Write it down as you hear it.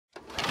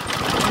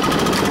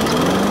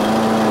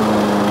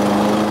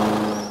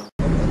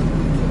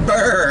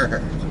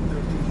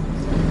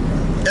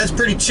That's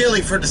pretty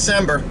chilly for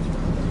December.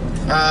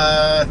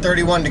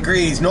 31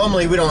 degrees.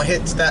 Normally we don't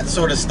hit that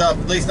sort of stuff,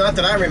 at least not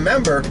that I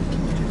remember.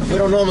 We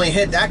don't normally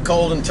hit that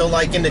cold until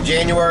like into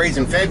Januaries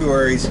and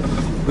Februaries.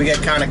 We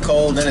get kind of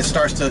cold, and it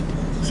starts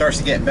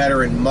to get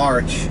better in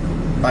March.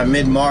 By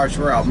mid-March,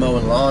 we're out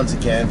mowing lawns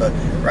again. But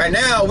right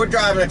now, we're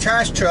driving a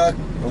trash truck,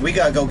 and we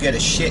gotta go get a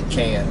shit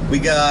can. We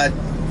got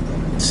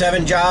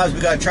 7 jobs we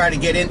gotta try to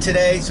get in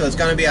today, so it's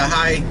gonna be a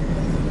high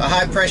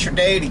pressure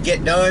day to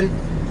get done.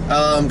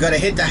 Gonna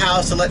hit the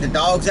house to let the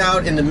dogs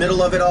out in the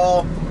middle of it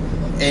all,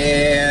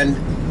 and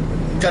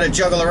gotta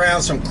juggle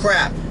around some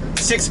crap.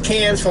 6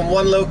 cans from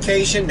one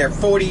location. They're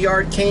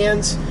 40-yard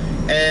cans,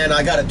 and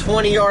I got a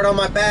 20-yard on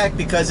my back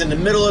because in the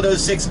middle of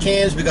those 6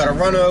 cans, we gotta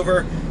run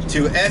over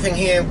to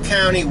Effingham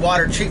County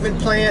Water Treatment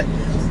Plant,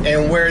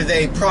 and where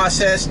they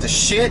process the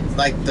shit,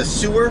 like the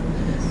sewer,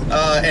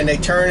 and they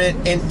turn it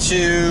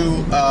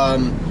into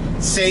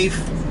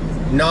safe,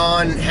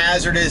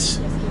 non-hazardous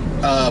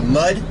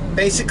mud,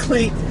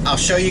 basically. I'll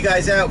show you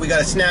guys out. We got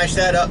to snatch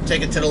that up,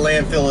 take it to the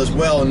landfill as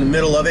well in the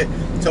middle of it.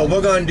 So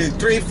we're going to do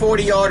 3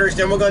 40-yarders,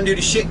 then we're going to do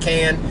the shit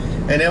can,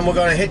 and then we're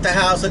going to hit the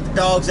house, let the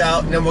dogs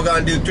out, and then we're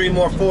going to do 3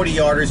 more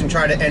 40-yarders and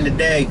try to end the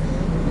day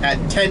at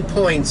 10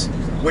 points,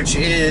 which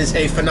is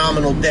a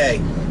phenomenal day.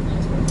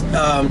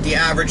 The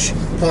average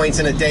points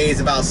in a day is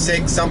about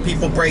 6. Some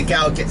people break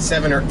out, get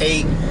 7 or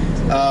 8.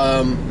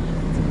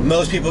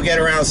 Most people get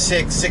around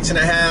 6,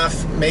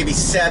 6.5, maybe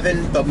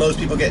 7, but most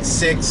people get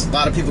 6. A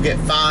lot of people get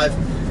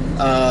 5.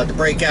 The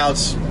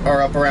breakouts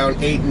are up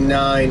around 8 and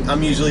 9.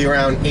 I'm usually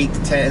around 8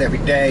 to 10 every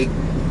day.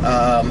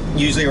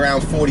 Usually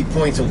around 40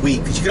 points a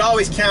week. Because you could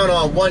always count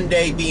on one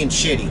day being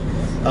shitty.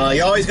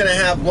 You're always going to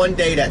have one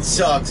day that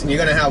sucks, and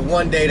you're going to have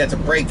one day that's a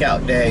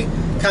breakout day.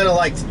 Kind of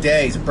like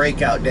today's a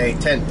breakout day,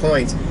 10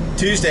 points.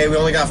 Tuesday, we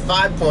only got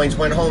 5 points,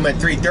 went home at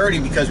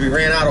 3:30 because we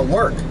ran out of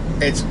work.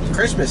 It's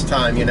Christmas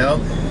time, you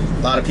know.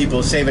 A lot of people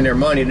are saving their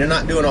money. They're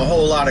not doing a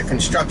whole lot of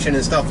construction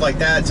and stuff like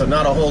that, so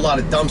not a whole lot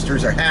of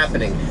dumpsters are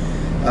happening.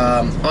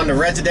 On the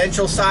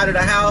residential side of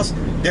the house,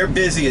 they're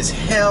busy as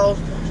hell.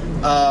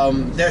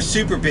 They're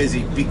super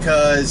busy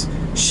because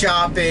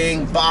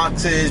shopping,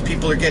 boxes,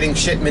 people are getting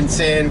shipments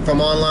in from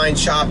online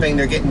shopping.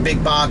 They're getting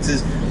big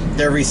boxes.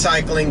 Their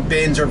recycling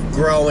bins are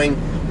growing.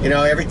 You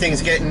know,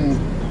 everything's getting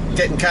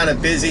kind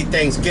of busy.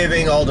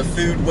 Thanksgiving, all the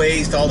food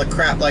waste, all the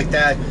crap like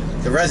that.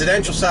 The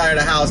residential side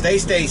of the house, they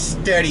stay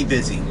steady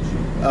busy.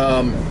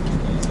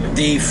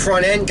 The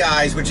front end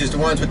guys, which is the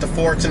ones with the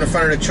forks in the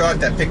front of the truck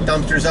that pick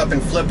dumpsters up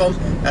and flip them,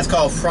 that's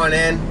called front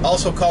end.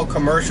 Also called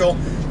commercial,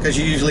 because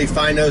you usually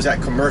find those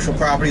at commercial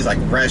properties like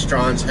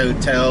restaurants,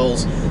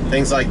 hotels,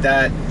 things like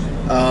that.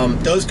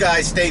 Those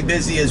guys stay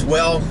busy as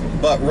well,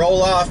 but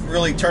roll off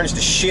really turns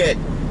to shit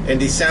in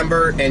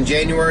December and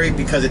January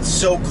because it's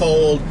so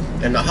cold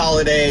and the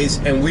holidays,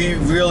 and we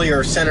really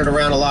are centered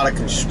around a lot of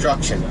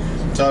construction.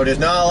 So there's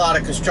not a lot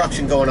of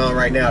construction going on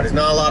right now. There's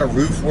not a lot of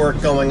roof work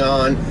going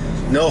on.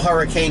 No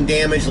hurricane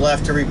damage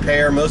left to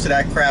repair. Most of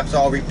that crap's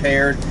all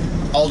repaired.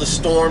 All the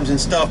storms and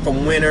stuff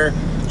from winter,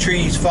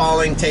 trees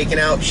falling, taking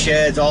out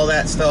sheds, all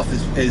that stuff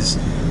is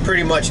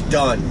pretty much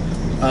done.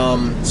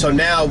 So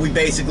now we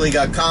basically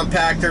got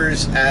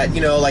compactors at,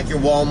 you know, like your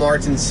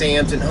Walmarts and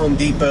Sam's and Home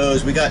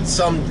Depots. We got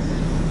some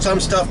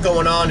stuff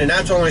going on, and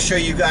that's what I'm going to show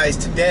you guys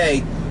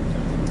today.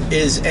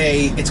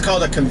 It's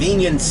called a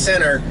convenience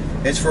center.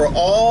 It's for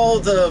all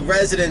the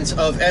residents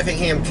of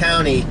Effingham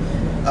County.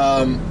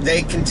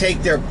 They can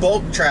take their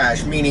bulk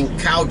trash, meaning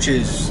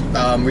couches,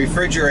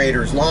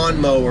 refrigerators,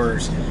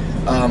 lawnmowers,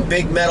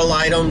 big metal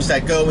items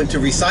that go into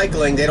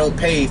recycling. They don't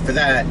pay for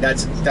that.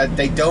 That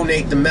they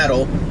donate the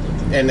metal,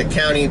 and the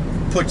county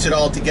puts it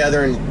all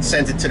together and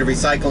sends it to the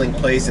recycling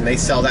place, and they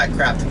sell that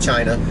crap to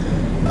China.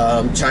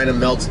 China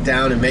melts it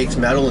down and makes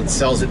metal and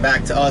sells it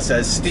back to us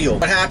as steel.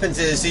 What happens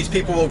is these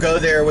people will go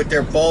there with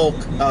their bulk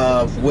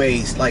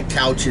waste, like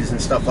couches and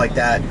stuff like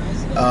that.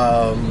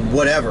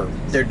 Whatever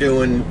they're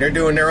doing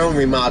their own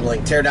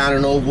remodeling, tear down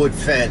an old wood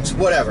fence,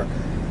 whatever.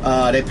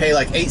 They pay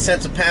like 8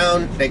 cents a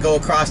pound. They go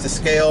across the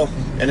scale,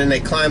 and then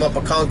they climb up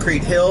a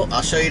concrete hill.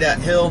 I'll show you that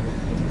hill.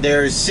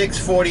 There's 6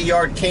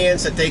 40-yard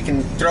cans that they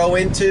can throw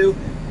into,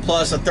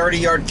 plus a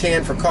 30-yard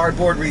can for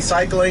cardboard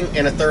recycling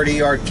and a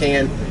 30-yard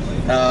can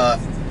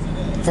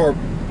for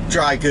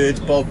dry goods,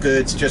 bulk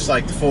goods, just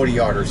like the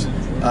 40-yarders.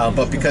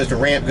 But because the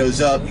ramp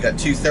goes up, you got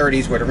 2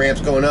 30s where the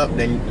ramp's going up, and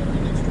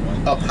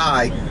then up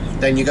high,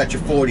 then you got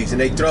your 40s, and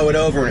they throw it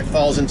over and it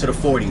falls into the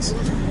 40s.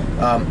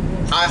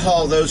 I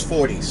haul those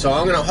 40s, so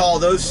I'm going to haul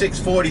those 6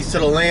 40s to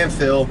the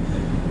landfill,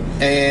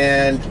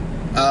 and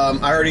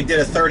I already did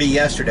a 30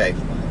 yesterday,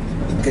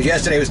 because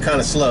yesterday was kind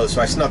of slow,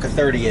 so I snuck a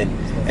 30 in.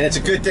 And it's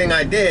a good thing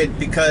I did,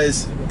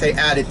 because they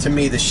added to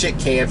me the shit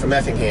can from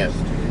Effingham.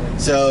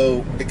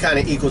 So it kind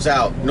of equals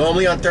out.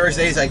 Normally on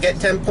Thursdays I get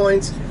 10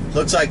 points.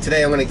 Looks like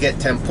today I'm going to get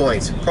 10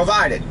 points.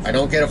 Provided I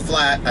don't get a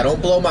flat, I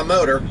don't blow my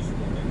motor,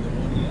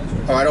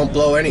 or I don't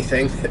blow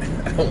anything.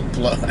 I don't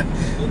blow.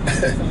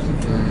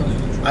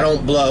 I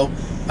don't blow.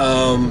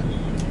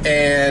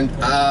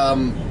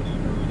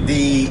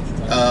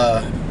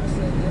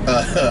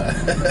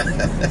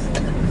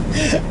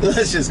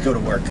 Let's just go to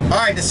work. All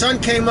right, the sun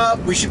came up.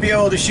 We should be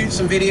able to shoot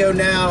some video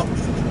now.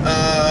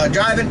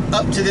 Driving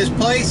up to this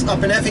place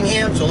up in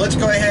Effingham. So let's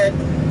go ahead.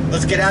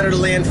 Let's get out of the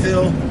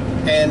landfill,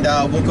 and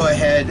we'll go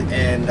ahead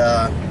and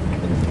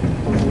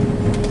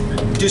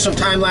do some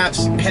time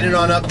lapse heading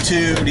on up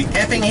to the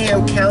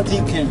Effingham County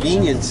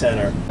Convenience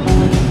Center.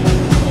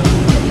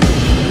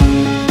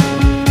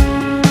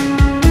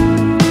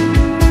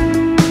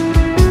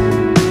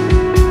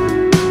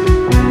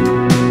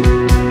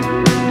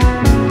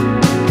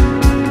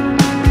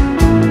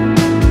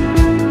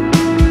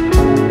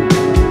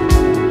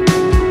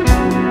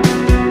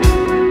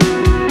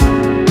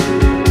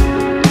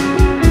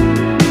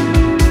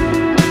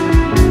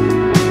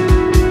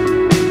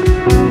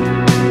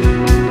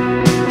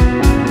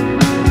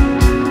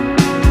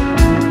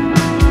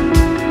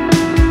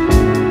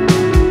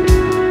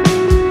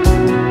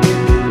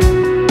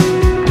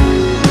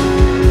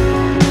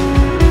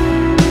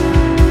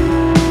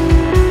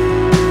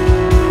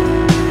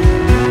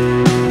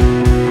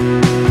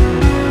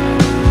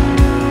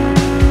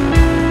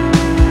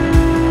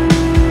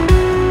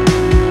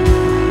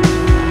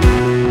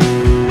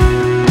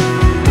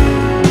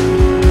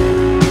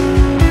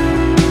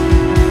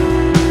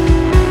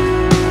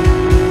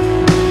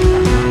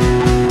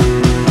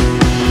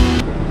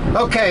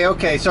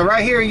 Okay, so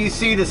right here you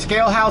see the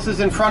scale houses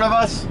in front of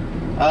us.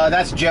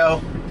 That's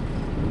Joe.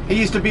 He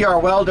used to be our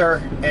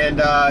welder,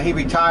 and he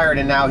retired,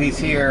 and now he's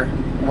here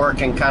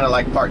working kind of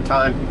like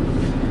part-time.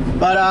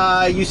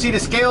 But you see the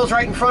scales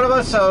right in front of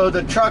us, so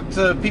the trucks,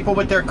 people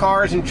with their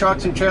cars and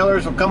trucks and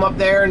trailers will come up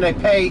there and they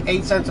pay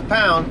 8 cents a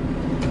pound.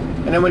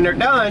 And then when they're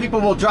done,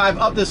 people will drive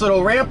up this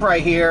little ramp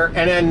right here,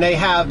 and then they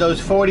have those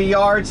 40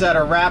 yards that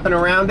are wrapping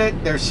around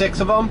it. There's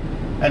 6 of them.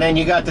 And then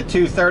you got the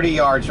 2 30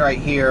 yards right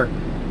here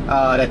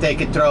that they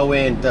could throw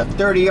in. The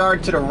 30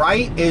 yard to the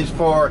right is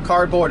for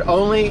cardboard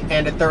only,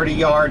 and the 30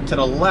 yard to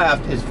the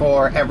left is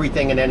for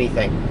everything and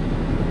anything.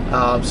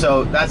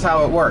 So that's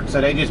how it works. So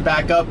they just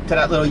back up to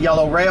that little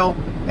yellow rail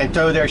and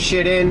throw their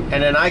shit in,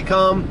 and then I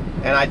come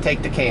and I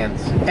take the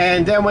cans.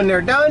 And then when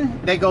they're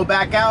done, they go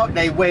back out,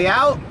 they weigh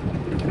out,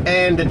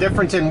 and the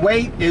difference in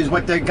weight is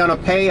what they're gonna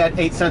pay at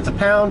 8 cents a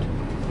pound.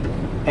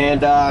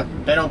 And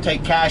they don't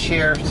take cash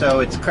here, so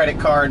it's credit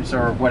cards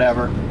or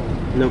whatever,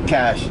 no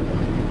cash.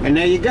 And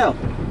there you go.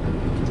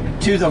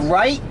 To the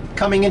right,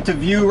 coming into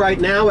view right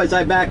now as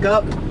I back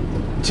up,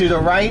 to the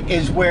right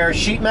is where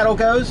sheet metal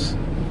goes.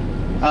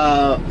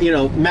 You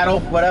know, metal,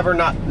 whatever,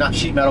 not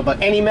sheet metal,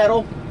 but any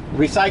metal.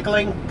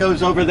 Recycling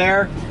goes over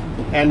there.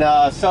 And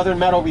Southern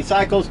Metal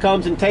Recycles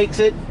comes and takes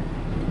it.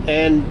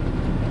 And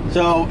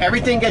so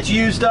everything gets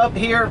used up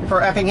here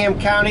for Effingham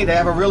County. They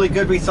have a really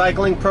good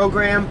recycling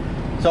program.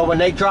 So when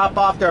they drop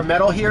off their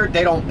metal here,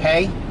 they don't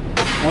pay.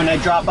 When they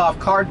drop off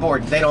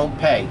cardboard, they don't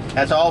pay.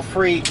 That's all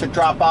free to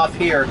drop off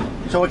here,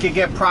 so it can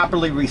get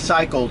properly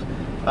recycled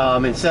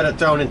instead of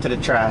thrown into the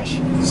trash.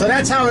 So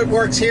that's how it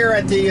works here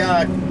at the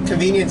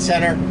convenience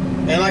center.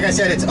 And like I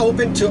said, it's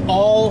open to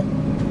all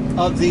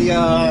of the,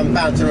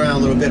 bouncing around a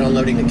little bit,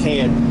 unloading the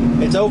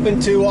can. It's open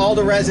to all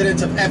the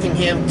residents of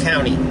Effingham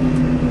County.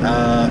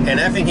 And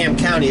Effingham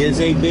County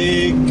is a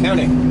big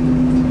county.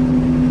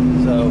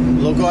 So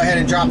we'll go ahead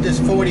and drop this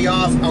 40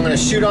 off. I'm gonna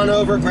shoot on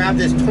over, grab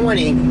this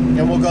 20,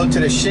 and we'll go to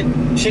the shit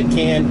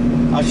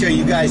can. I'll show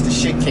you guys the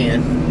shit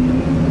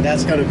can.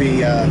 That's gonna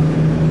be,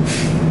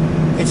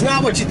 it's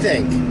not what you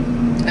think.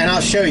 And I'll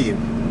show you.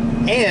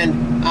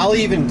 And I'll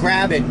even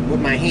grab it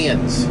with my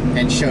hands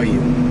and show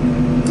you.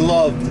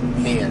 Gloved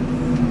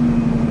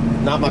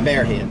hand. Not my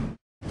bare hand.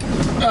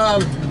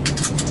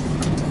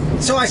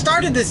 So I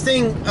started this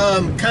thing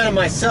kind of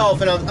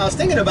myself, and I was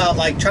thinking about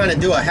like trying to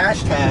do a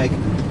hashtag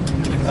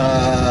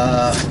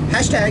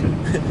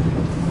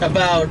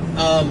about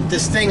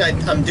this thing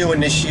I'm doing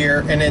this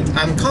year, and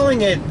I'm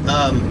calling it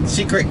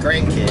Secret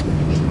Grandkid.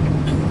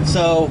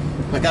 So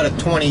I got a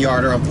 20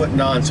 yarder I'm putting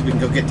on so we can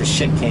go get the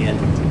shit can.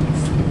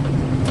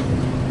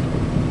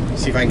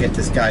 See if I can get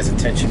this guy's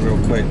attention real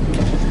quick.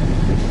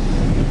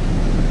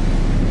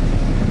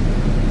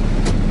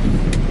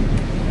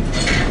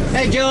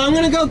 Hey Joe, I'm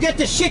gonna go get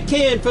the shit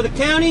can for the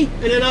county,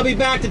 and then I'll be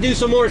back to do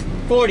some more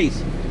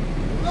 40s.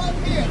 Look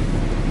here.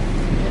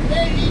 If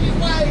there's any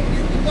way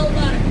you can go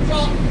by the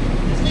truck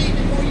this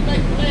evening before you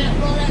make the last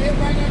run out here,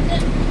 bring your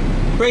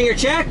checks. Bring your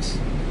checks?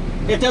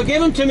 If they'll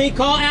give them to me,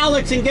 call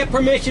Alex and get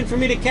permission for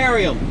me to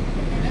carry them.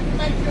 Let me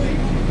make sure you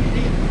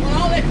want.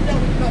 Well, I'll let you know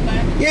when you come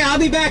back. Yeah, I'll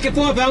be back at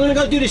 4, but I'm gonna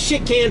go do the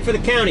shit can for the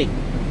county.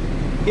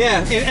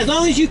 Yeah, as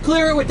long as you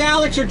clear it with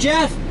Alex or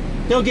Jeff,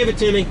 they'll give it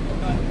to me.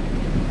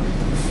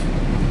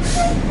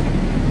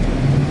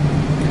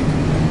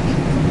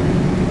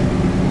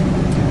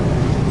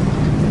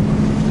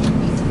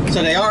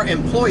 So they are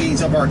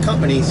employees of our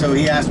company, so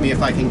he asked me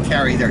if I can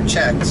carry their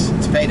checks.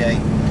 It's payday.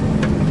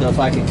 So if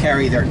I can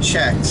carry their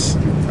checks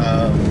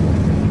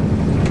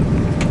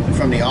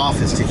from the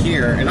office to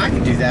here, and I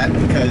can do that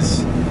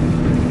because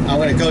I'm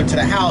going to go to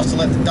the house to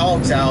let the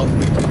dogs out,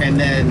 and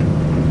then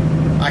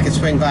I can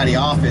swing by the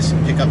office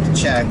and pick up the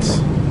checks.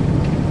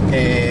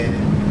 And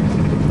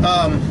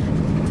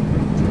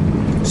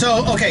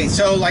So, okay,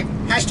 so like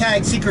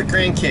hashtag secret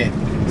grandkid.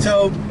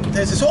 So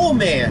there's this old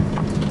man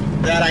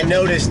that I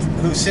noticed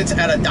who sits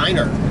at a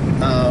diner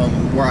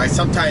where I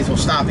sometimes will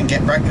stop and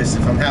get breakfast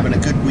if I'm having a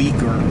good week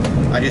or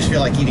I just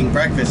feel like eating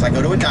breakfast. I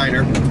go to a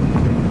diner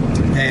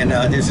and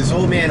there's this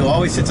old man who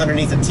always sits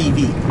underneath a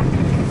TV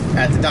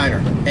at the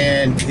diner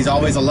and he's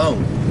always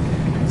alone.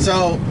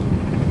 So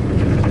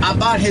I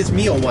bought his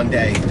meal one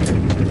day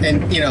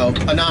and, you know,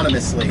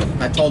 anonymously.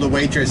 I told the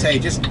waitress, hey,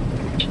 just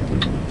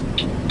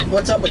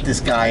what's up with this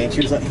guy? And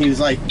he was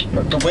like,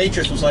 the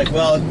waitress was like,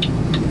 well,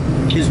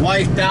 his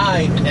wife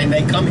died and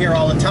they come here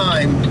all the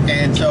time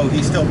and so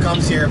he still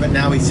comes here but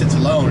now he sits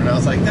alone. And I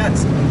was like,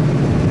 that's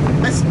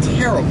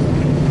terrible.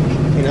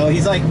 You know,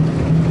 he's like,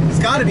 he's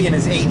got to be in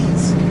his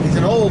 80s. He's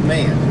an old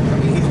man.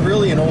 I mean, he's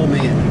really an old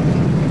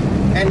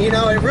man. And you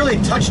know, it really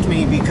touched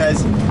me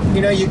because,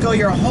 you know, you go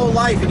your whole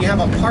life and you have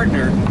a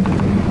partner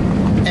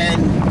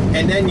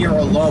and then you're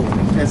alone.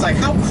 And it's like,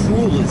 how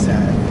cruel is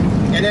that?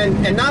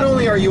 And not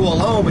only are you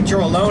alone, but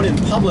you're alone in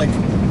public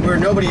where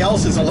nobody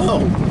else is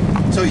alone.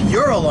 So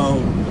you're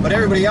alone, but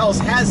everybody else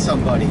has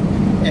somebody.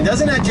 And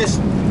doesn't that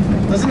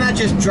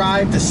just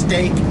drive the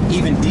stake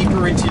even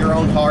deeper into your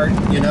own heart,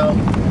 you know?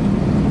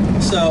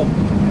 So,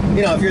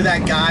 you know, if you're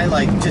that guy,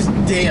 like, just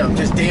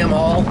damn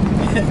all.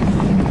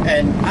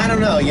 And I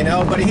don't know, you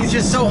know, but he's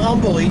just so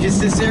humble. He just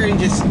sits there and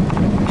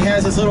he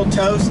has his little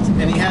toast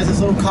and he has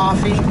his little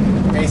coffee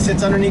and he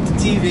sits underneath the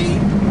TV.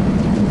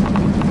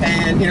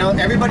 And, you know,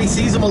 everybody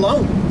sees him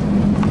alone.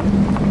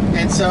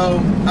 And so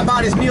I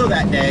bought his meal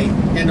that day,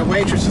 and the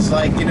waitress was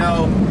like, you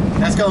know,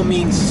 that's going to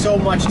mean so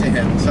much to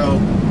him. So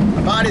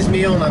I bought his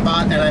meal, and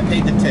I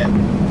paid the tip,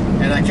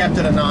 and I kept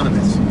it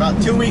anonymous.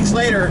 About 2 weeks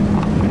later,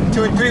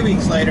 2 or 3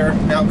 weeks later,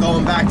 now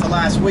going back to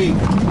last week,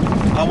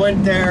 I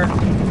went there,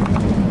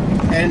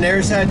 and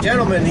there's that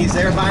gentleman. He's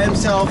there by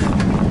himself,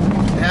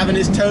 having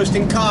his toast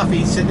and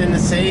coffee, sitting in the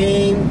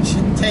same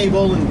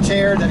table and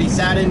chair that he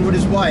sat in with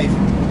his wife.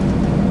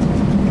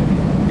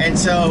 And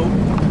so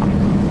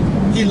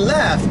he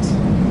left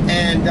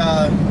and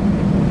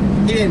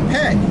he didn't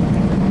pay.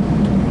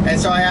 And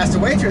so I asked the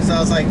waitress, I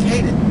was like,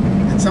 hey,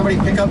 did somebody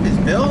pick up his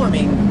bill? I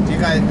mean, do you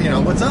guys, you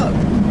know, what's up?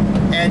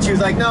 And she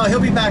was like, no, he'll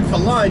be back for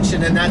lunch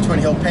and then that's when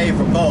he'll pay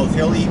for both.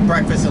 He'll eat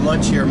breakfast and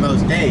lunch here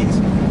most days.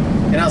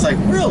 And I was like,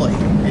 really?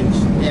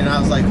 And I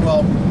was like,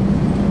 well,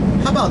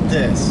 how about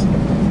this?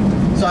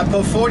 So I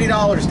put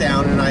 $40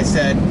 down and I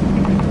said,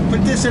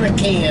 put this in a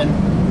can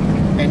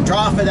and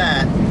draw for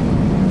that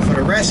for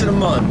the rest of the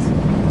month.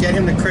 Get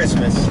him to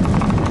Christmas.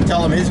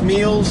 Tell him his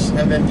meals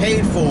have been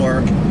paid for.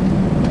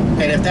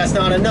 And if that's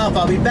not enough,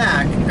 I'll be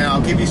back and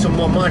I'll give you some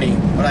more money.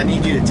 But I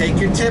need you to take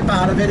your tip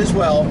out of it as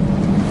well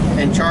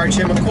and charge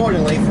him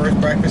accordingly for his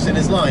breakfast and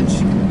his lunch.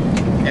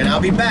 And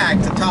I'll be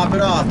back to top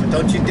it off. But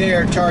don't you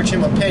dare charge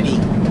him a penny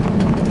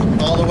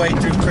all the way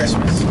through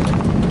Christmas.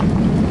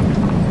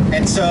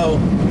 And so,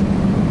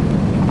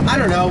 I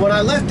don't know, when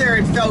I left there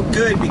it felt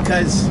good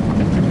because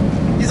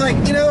he's like,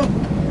 you know,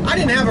 I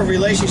didn't have a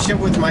relationship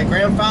with my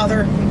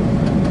grandfather.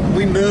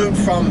 We moved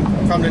from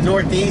the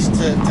Northeast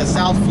to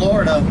South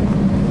Florida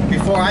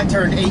before I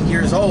turned 8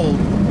 years old.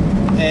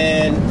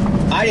 And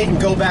I didn't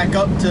go back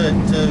up to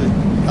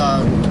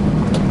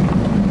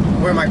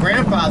where my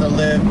grandfather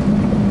lived,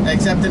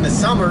 except in the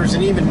summers.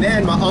 And even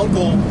then, my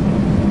uncle,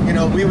 you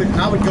know,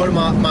 I would go to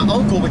my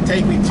uncle would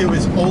take me to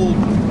his old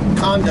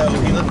condo.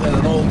 He lived in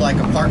an old, like,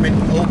 apartment,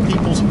 old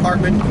people's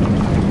apartment.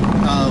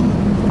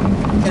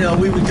 You know,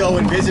 we would go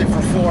and visit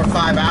for 4 or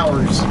 5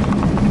 hours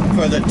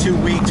for the 2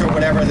 weeks or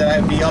whatever that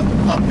I'd be up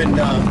and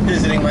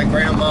visiting my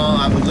grandma.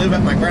 I would live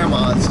at my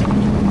grandma's,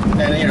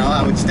 and you know,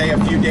 I would stay a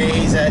few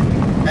days at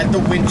the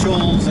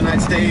Winchells, and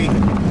I'd stay,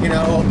 you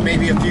know,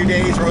 maybe a few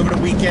days or over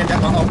the weekend at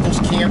my uncle's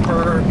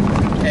camper,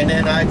 and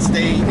then I'd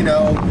stay, you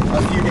know,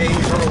 a few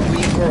days or a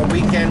week or a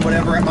weekend,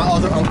 whatever, at my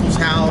other uncle's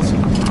house,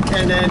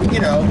 and then, you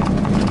know,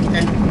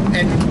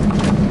 and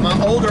my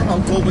older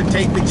uncle would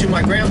take me to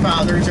my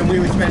grandfather's and we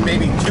would spend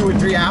maybe 2 or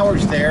 3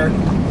 hours there,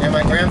 and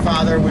my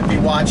grandfather would be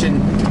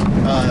watching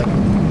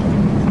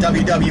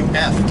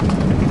WWF,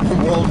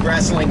 World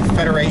Wrestling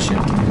Federation.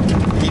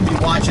 He'd be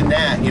watching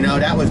that, you know,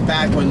 that was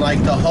back when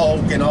like the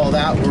Hulk and all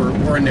that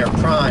were in their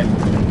prime.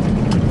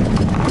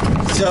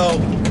 So,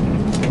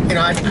 you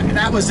know,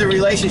 that was the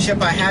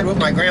relationship I had with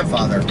my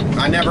grandfather.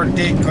 I never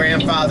did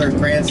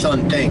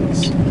grandfather-grandson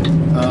things.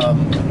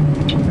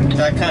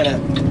 That kind of,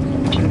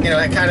 you know,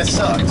 that kind of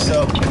sucks.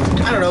 So,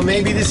 I don't know,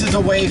 maybe this is a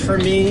way for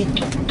me,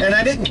 and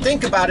I didn't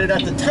think about it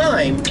at the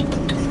time,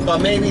 but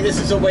maybe this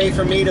is a way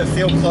for me to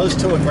feel close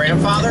to a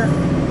grandfather,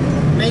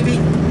 maybe,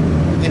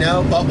 you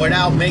know, but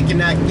without making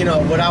that, you know,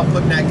 without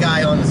putting that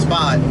guy on the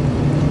spot.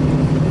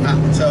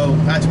 So,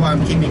 that's why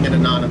I'm keeping it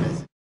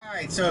anonymous.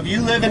 Alright, so if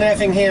you live in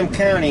Effingham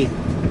County,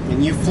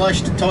 and you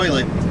flush the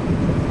toilet,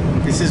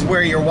 this is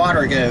where your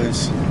water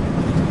goes.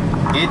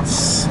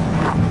 It's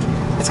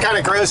kind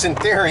of gross in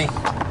theory.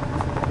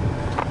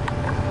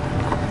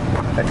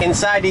 But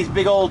inside these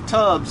big old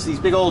tubs, these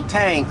big old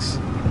tanks,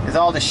 is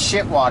all the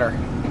shit water.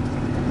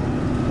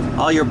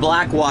 All your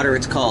black water,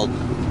 it's called.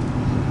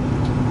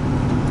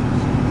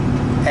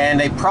 and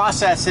they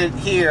process it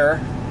here.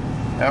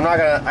 And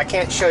I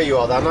can't show you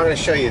all that. I'm not gonna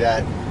show you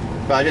that,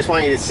 but I just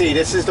want you to see,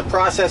 this is the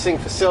processing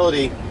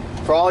facility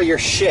for all your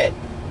shit,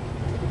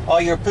 all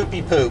your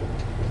poopy poop.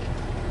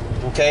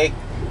 Okay,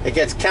 it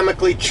gets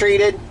chemically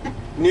treated,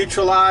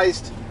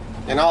 neutralized,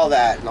 and all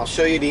that. And I'll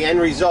show you the end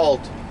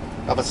result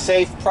of a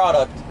safe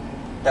product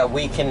that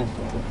we can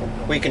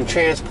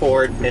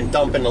transport and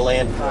dump in the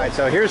landfill. All right,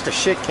 so here's the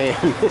shit can,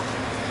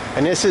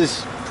 and this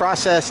is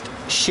processed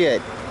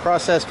shit,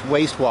 processed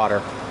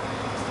wastewater.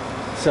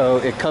 So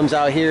it comes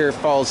out here,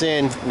 falls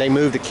in, and they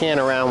move the can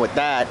around with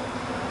that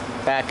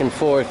back and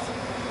forth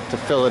to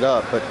fill it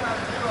up. But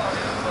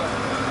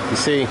you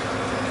see,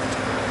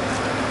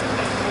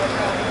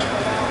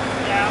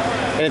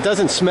 and it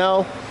doesn't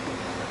smell,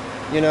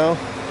 you know.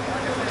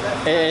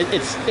 And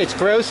it's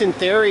gross in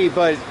theory,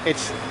 but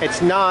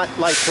it's not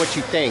like what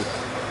you think.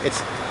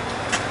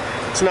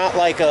 It's not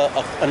like an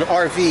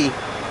RV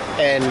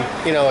and,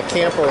 you know, a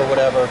camper or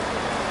whatever,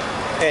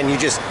 and you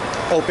just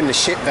open the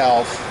shit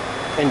valve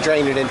and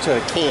drain it into a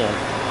can.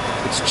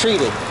 It's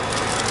treated.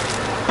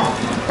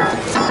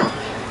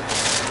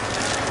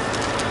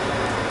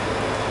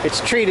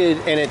 It's treated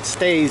and it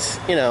stays,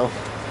 you know,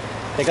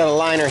 they got a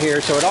liner here,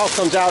 so it all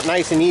comes out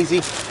nice and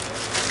easy.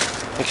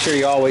 Make sure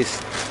you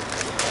always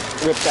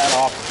rip that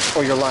off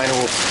or your liner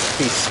will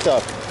be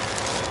stuck.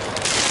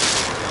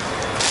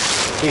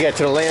 You get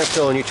to the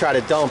landfill and you try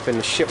to dump and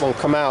the shit won't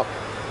come out,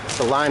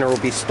 the liner will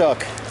be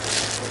stuck.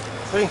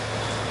 See?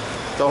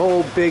 The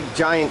whole big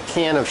giant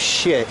can of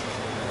shit.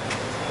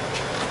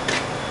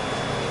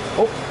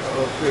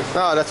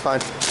 Oh, that's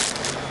fine.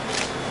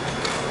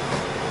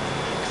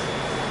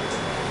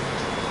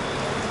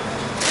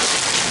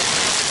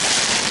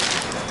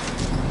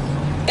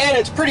 And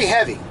it's pretty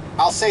heavy.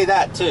 I'll say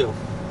that too.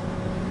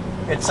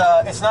 It's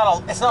not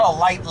a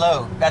light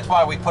load. That's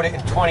why we put it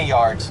in 20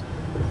 yards,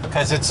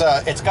 because it's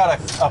got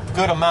a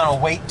good amount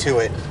of weight to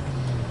it.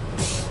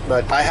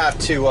 But I have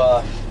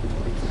to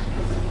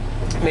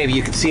maybe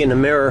you can see in the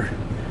mirror,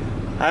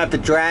 I have to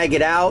drag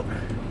it out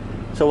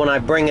so when I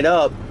bring it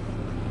up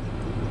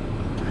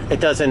it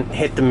doesn't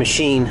hit the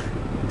machine.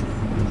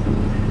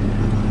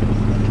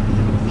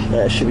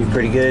 That should be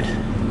pretty good.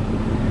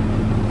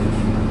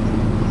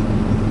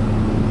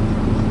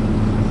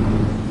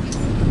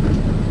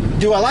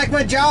 Do I like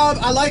my job?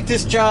 I like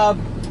this job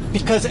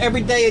because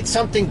every day it's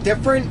something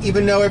different,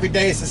 even though every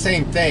day it's the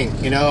same thing.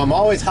 You know, I'm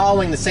always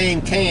hauling the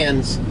same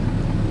cans,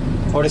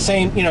 or the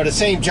same, you know, the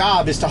same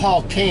job is to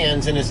haul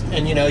cans,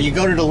 and you know, you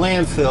go to the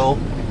landfill,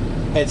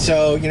 and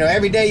so, you know,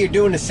 every day you're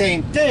doing the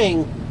same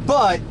thing,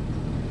 but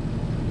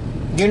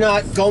you're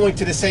not going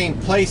to the same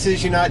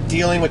places, you're not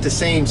dealing with the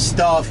same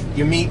stuff,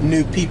 you're meeting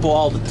new people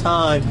all the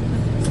time.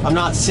 I'm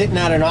not sitting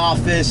at an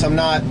office, I'm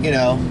not, you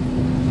know,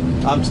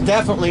 I'm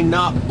definitely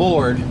not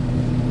bored.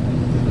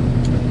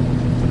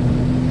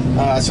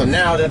 So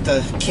now that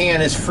the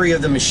can is free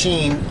of the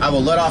machine, I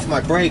will let off my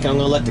brake and I'm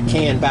going to let the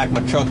can back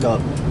my truck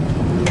up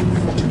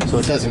so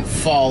it doesn't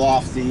fall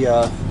off the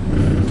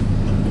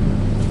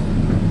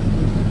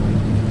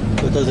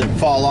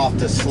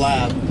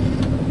slab.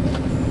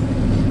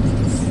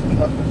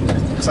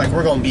 Looks like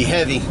we're going to be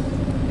heavy.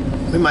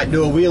 We might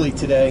do a wheelie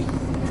today.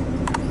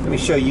 Let me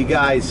show you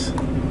guys.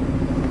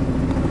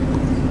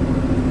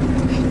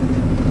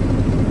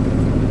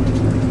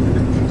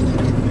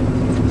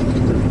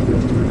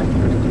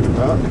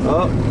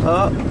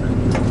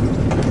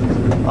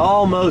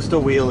 Almost a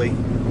wheelie.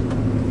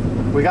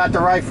 We got the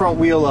right front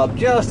wheel up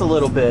just a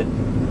little bit,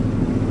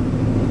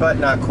 but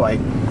not quite.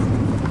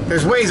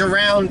 There's ways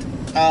around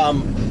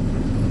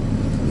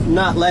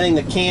not letting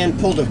the can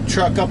pull the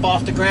truck up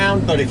off the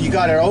ground, but if you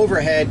got it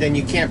overhead, then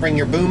you can't bring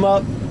your boom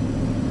up,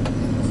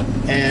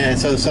 and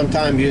so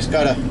sometimes you just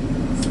gotta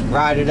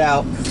ride it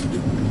out.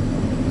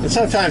 And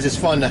sometimes it's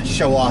fun to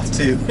show off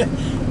too.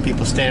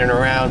 People standing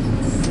around,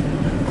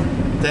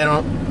 they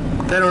don't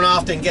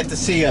often get to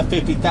see a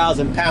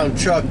 50,000 pound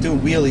truck do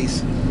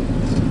wheelies.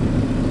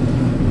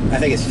 I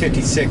think it's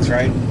 56,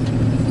 right?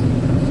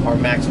 Our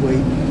max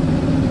weight.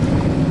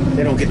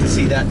 They don't get to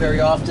see that very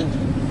often.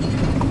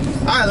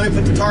 All right, let me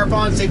put the tarp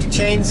on, safety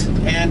chains,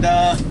 and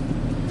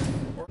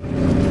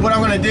what I'm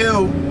gonna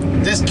do,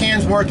 this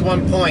can's worth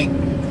 1 point.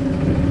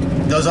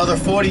 Those other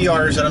 40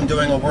 yarders that I'm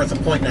doing are worth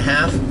 1.5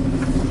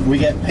 points. We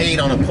get paid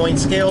on a point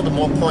scale. The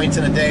more points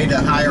in a day,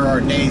 the higher our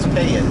day's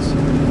pay is.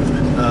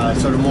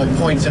 So the more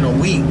points in a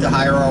week, the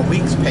higher our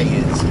week's pay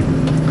is.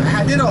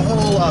 I did a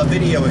whole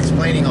video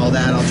explaining all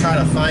that. I'll try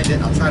to find it.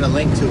 I'll try to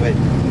link to it,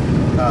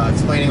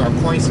 explaining our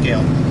point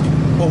scale.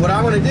 But what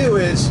I want to do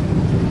is,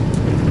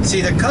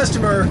 see, the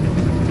customer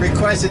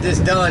requested this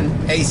done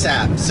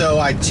ASAP, so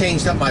I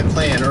changed up my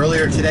plan.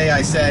 Earlier today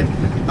I said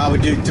I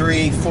would do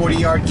 3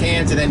 40-yard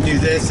cans and then do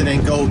this and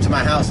then go to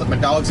my house, let my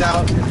dogs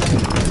out.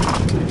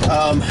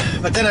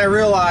 But then I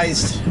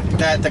realized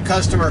that the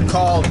customer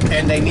called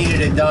and they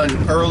needed it done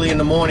early in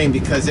the morning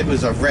because it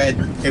was a red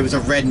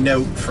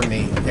note for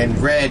me, and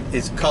red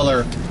is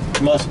color,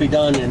 must be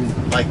done in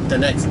like the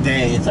next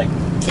day. It's like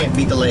can't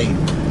be delayed.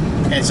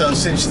 And so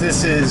since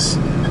this is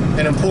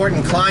an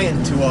important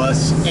client to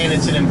us, and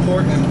it's an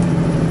important,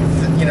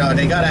 you know,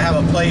 they got to have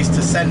a place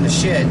to send the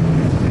shit,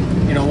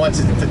 you know, once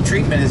the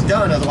treatment is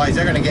done. Otherwise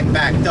they're going to get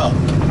backed up,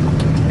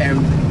 and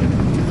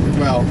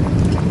well,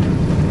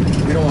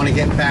 we don't want to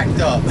get backed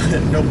up.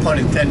 No pun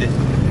intended.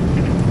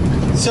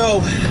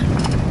 So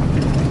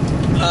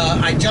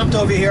I jumped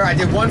over here. I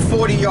did one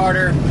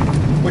 40-yarder,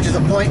 which is a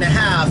 1.5 points,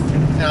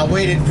 and I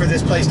waited for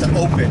this place to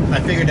open.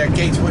 I figured their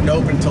gates wouldn't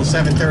open until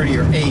 7:30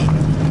 or 8.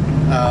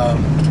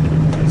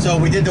 So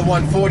we did the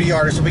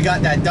 140-yarder, so we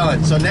got that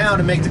done. So now,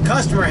 to make the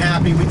customer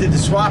happy, we did the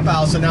swap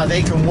out, so now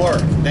they can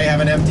work. They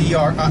have an empty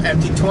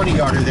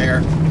 20-yarder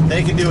there.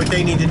 They can do what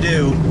they need to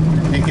do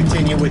and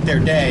continue with their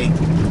day.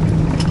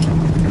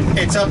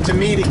 It's up to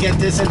me to get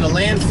this in the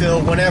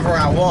landfill whenever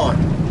I want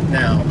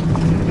now.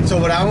 So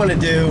what I want to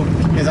do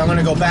is I'm going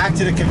to go back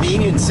to the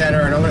convenience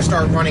center and I'm going to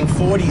start running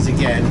 40s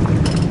again.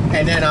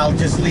 And then I'll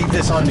just leave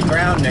this on the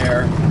ground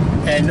there,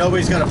 and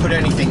nobody's going to put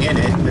anything in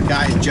it. The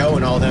guys, Joe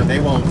and all them, they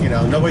won't, you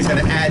know, nobody's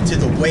going to add to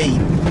the weight.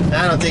 And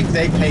I don't think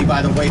they pay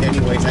by the weight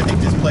anyways. I think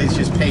this place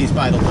just pays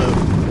by the load,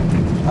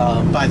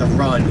 by the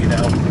run, you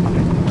know.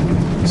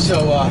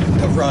 So,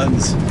 the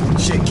runs,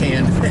 shit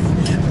can,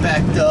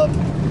 backed up.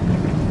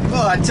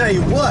 Well, I tell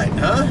you what,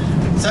 huh?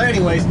 So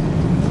anyways,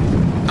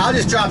 I'll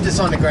just drop this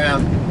on the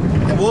ground,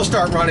 and we'll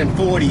start running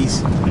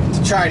 40s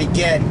to try to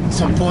get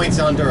some points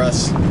under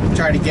us,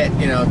 try to get,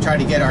 you know, try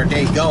to get our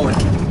day going.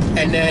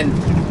 And then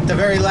the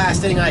very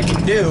last thing I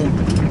can do,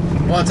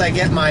 once I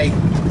get my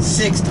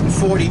 6th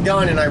 40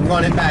 done and I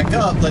run it back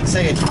up, let's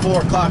say it's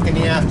 4 o'clock in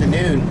the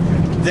afternoon,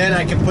 then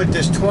I can put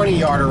this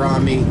 20-yarder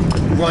on me,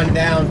 run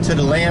down to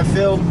the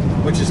landfill,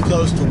 which is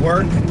close to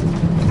work,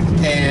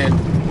 and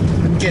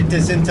get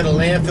this into the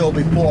landfill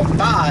before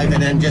 5,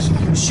 and then just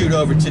shoot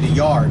over to the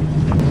yard.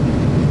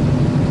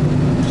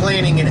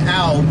 Planning it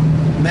out,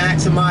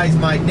 maximize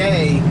my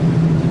day.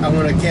 I'm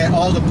going to get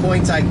all the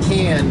points I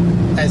can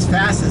as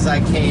fast as I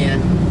can,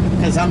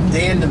 because I'm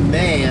Dan the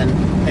man,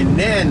 and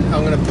then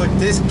I'm going to put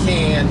this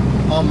can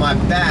on my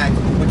back,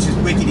 which is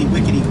wickety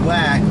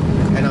whack,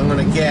 and I'm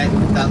going to get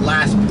that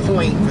last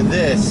point for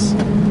this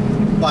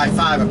by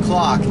 5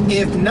 o'clock.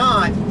 If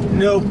not,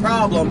 no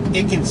problem,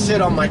 it can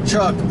sit on my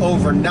truck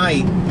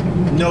overnight,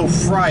 no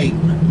fright.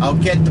 I'll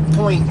get the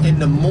point in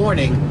the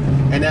morning,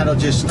 and that'll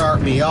just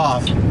start me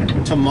off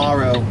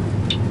tomorrow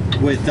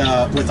with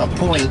a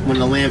point when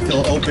the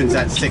landfill opens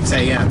at 6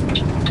 a.m.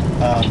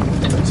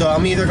 So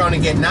I'm either going to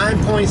get 9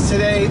 points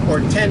today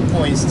or 10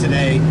 points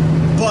today,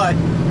 but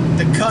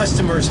the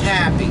customer's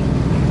happy,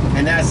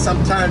 and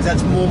sometimes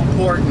that's more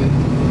important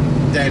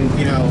than,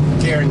 you know,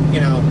 caring,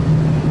 you know,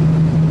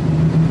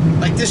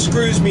 like this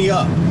screws me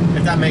up,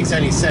 if that makes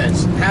any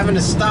sense. Having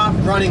to stop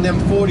running them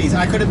 40s,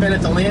 I could have been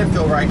at the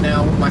landfill right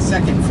now with my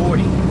second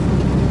 40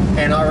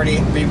 and already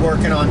be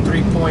working on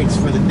 3 points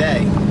for the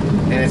day,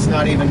 and it's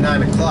not even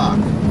 9 o'clock.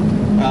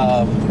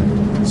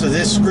 So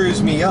this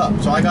screws me up.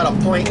 So I got a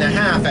 1.5 points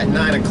at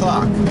 9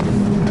 o'clock.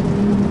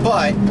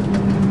 But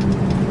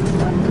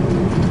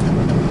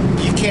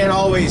you can't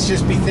always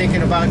just be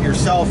thinking about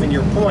yourself and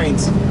your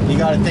points. You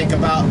got to think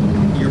about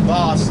your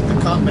boss, the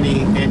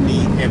company, and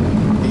the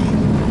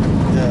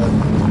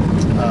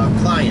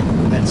client.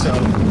 And so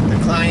the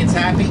client's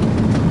happy.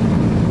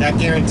 That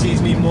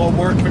guarantees me more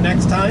work for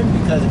next time,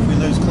 because if we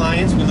lose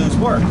clients, we lose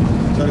work.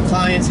 So the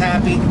client's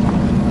happy,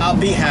 I'll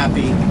be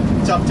happy.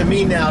 It's up to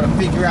me now to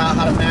figure out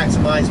how to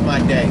maximize my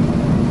day.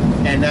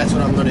 And that's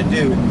what I'm going to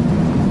do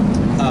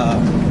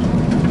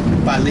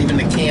by leaving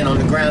the can on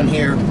the ground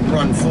here,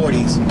 run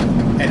 40s.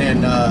 And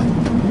then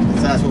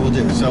so that's what we'll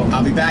do. So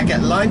I'll be back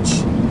at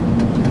lunch.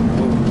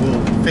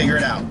 We'll figure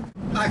it out.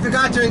 I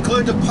forgot to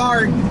include the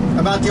part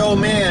about the old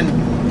man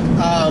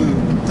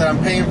that I'm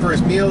paying for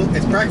his meal.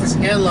 It's breakfast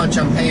and lunch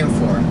I'm paying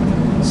for.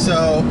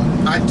 So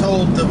I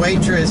told the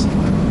waitress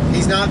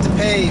he's not to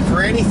pay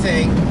for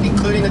anything,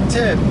 including a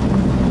tip,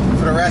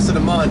 for the rest of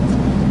the month,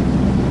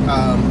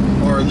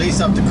 or at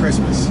least up to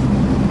Christmas.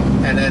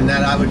 And then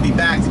that I would be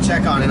back to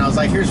check on it. And I was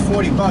like, here's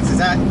 40 bucks. Is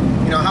that,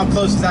 you know, how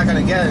close is that going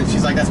to get? And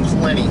she's like, that's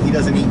plenty. He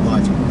doesn't eat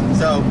much.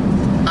 So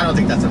I don't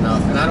think that's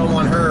enough. And I don't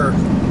want her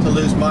to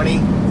lose money.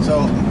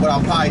 So what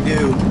I'll probably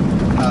do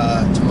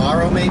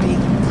tomorrow, maybe.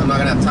 I'm not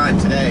going to have time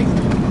today.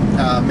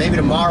 Maybe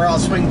tomorrow I'll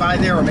swing by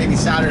there, or maybe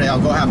Saturday I'll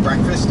go have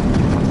breakfast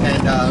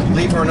and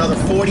leave her another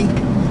 40.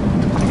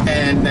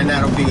 And then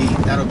that'll be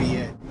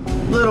it.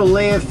 Little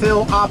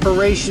landfill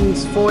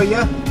operations for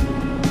you.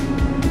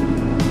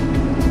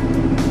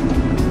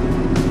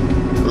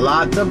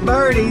 Lots of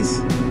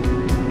birdies.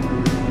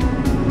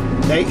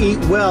 They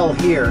eat well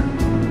here.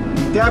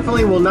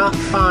 Definitely will not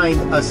find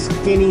a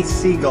skinny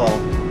seagull.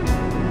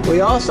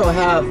 We also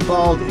have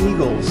bald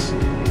eagles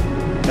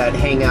that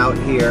hang out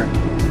here.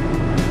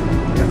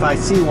 If I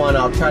see one,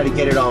 I'll try to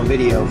get it on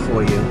video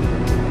for you.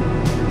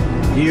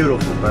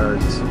 Beautiful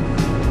birds.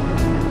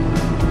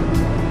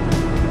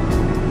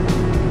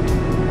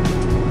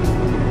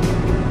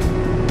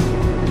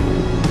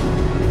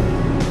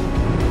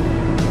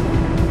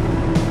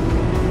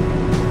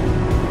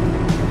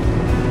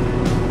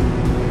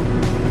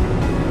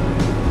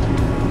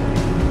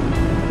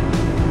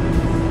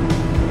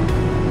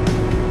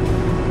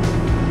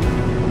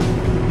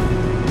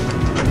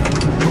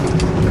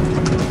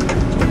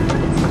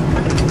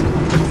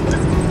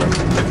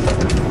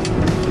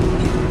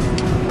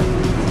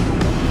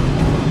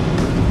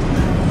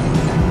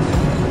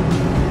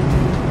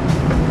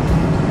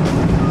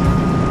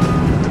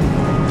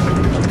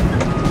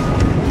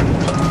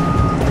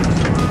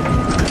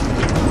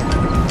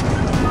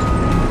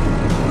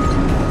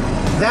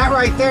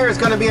 right there is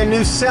going to be a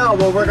new cell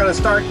where we're going to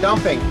start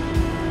dumping.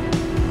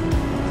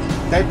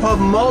 They put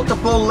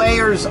multiple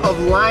layers of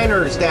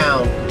liners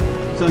down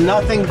so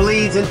nothing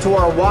bleeds into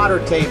our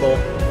water table.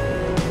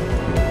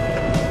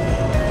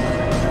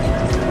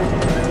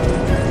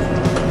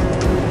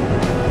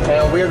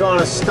 And we're going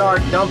to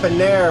start dumping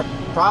there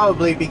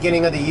probably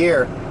beginning of the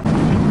year.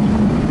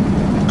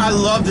 I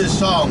love this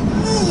song.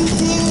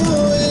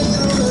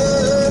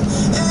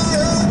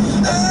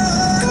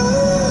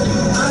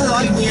 I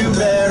like you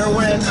better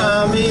when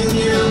I'm in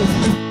you.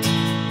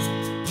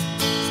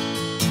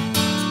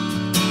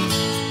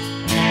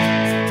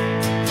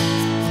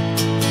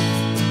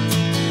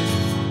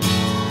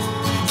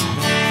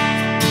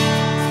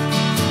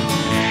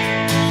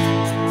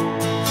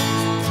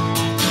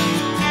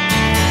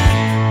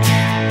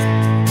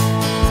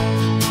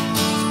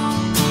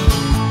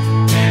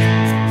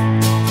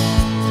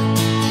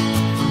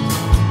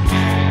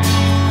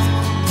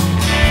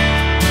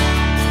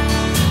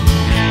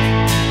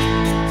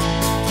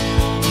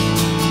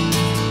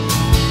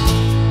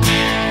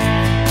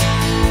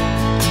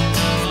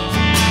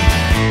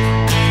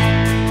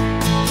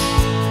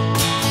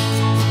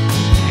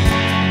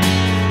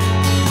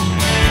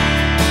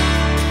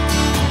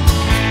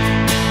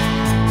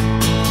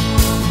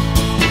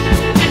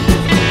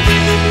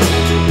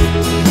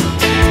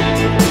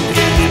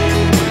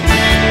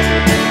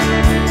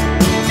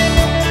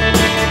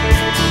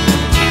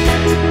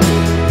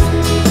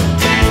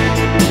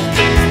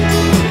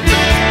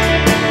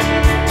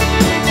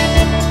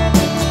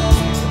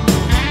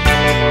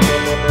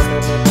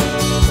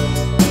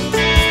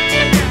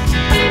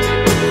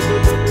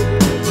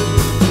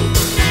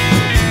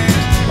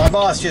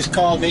 Just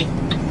called me.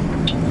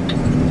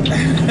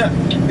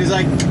 He's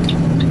like,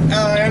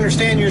 I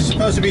understand you're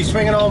supposed to be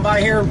swinging on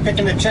by here and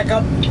picking the checks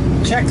up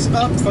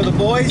for the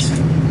boys.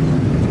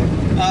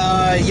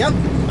 Yep.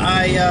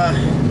 I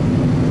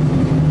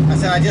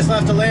said I just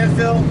left the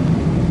landfill,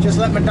 just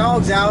let my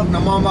dogs out, and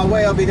I'm on my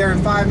way. I'll be there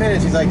in 5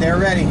 minutes. He's like, they're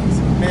ready.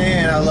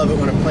 Man, I love it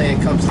when a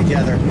plan comes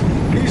together.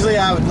 Usually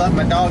I would let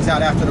my dogs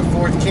out after the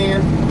 4th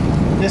can.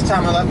 This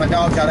time I let my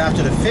dogs out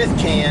after the 5th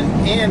can,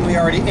 and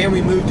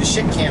we moved the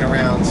shit can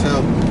around.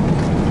 So,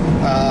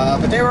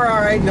 but they were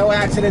all right. No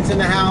accidents in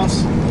the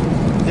house.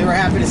 They were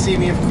happy to see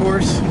me, of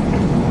course.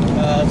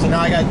 So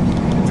now I got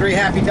 3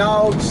 happy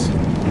dogs,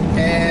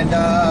 and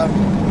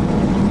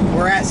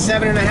we're at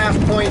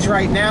 7.5 points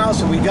right now.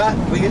 So we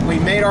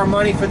made our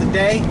money for the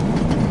day.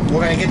 We're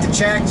gonna get the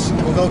checks.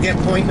 We'll go get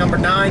point number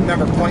 9.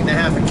 Remember,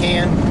 1.5 a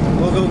can.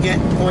 We'll go get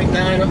point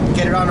 9.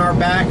 Get it on our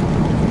back.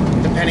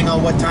 Depending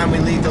on what time we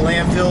leave the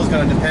landfill is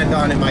going to depend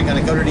on, am I going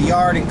to go to the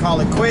yard and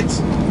call it quits,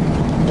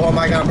 or am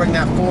I going to bring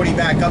that 40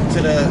 back up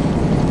to the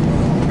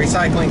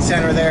recycling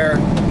center there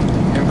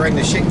and bring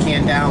the shit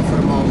can down for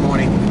tomorrow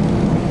morning.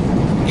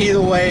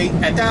 Either way,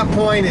 at that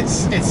point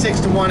it's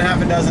 6 to 1,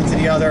 half a dozen to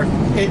the other.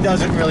 It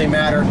doesn't really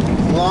matter.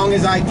 As long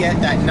as I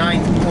get that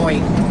 9th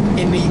point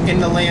in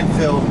the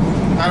landfill,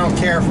 I don't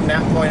care from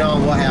that point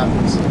on what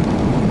happens.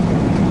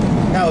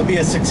 That would be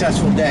a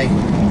successful day.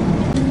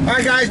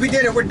 Alright guys, we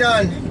did it, we're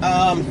done.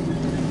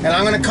 And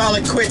I'm gonna call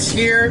it quits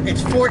here.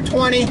 It's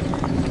 4:20.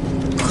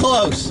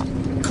 Close.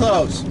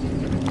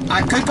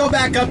 I could go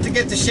back up to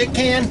get the shit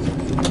can,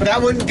 but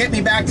that wouldn't get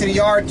me back to the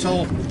yard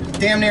till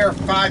damn near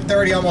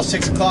 5:30, almost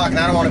 6 o'clock, and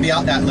I don't want to be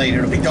out that late.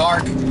 It'll be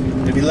dark,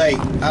 it'll be late.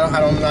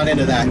 I'm not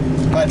into that.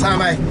 By the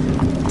time I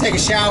take a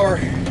shower,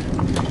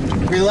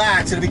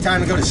 relax, it'll be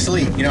time to go to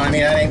sleep. You know what I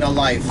mean? That ain't no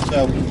life.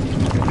 So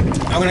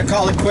I'm gonna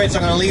call it quits.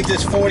 I'm gonna leave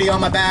this 40 on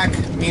my back,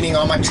 meaning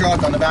on my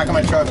truck, on the back of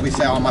my truck, we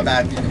say on my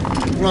back.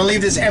 I'm gonna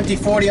leave this empty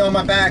 40 on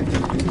my back.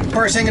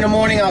 First thing in the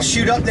morning, I'll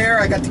shoot up there.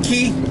 I got the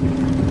key,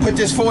 put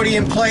this 40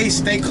 in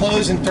place. They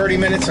close in 30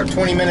 minutes or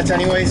 20 minutes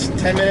anyways,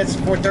 10 minutes,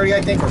 4:30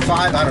 I think, or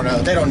 5, I don't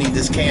know. They don't need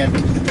this can.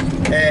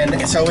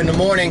 And so in the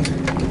morning,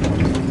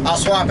 I'll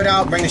swap it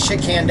out, bring the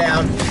shit can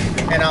down,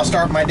 and I'll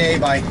start my day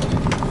by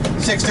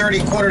 6:30,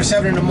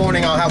 6:45 in the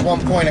morning. I'll have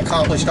 1 point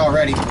accomplished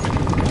already.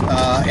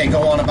 And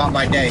go on about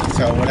my day,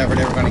 so whatever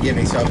they were going to give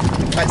me. So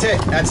that's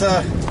it. That's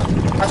a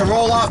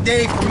roll-off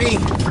day for me.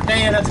 For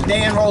Dan, that's a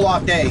Dan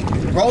roll-off day.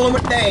 Rolling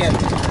with Dan.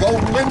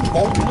 Rolling.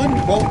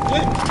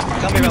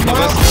 Tell me about the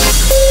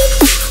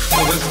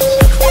business.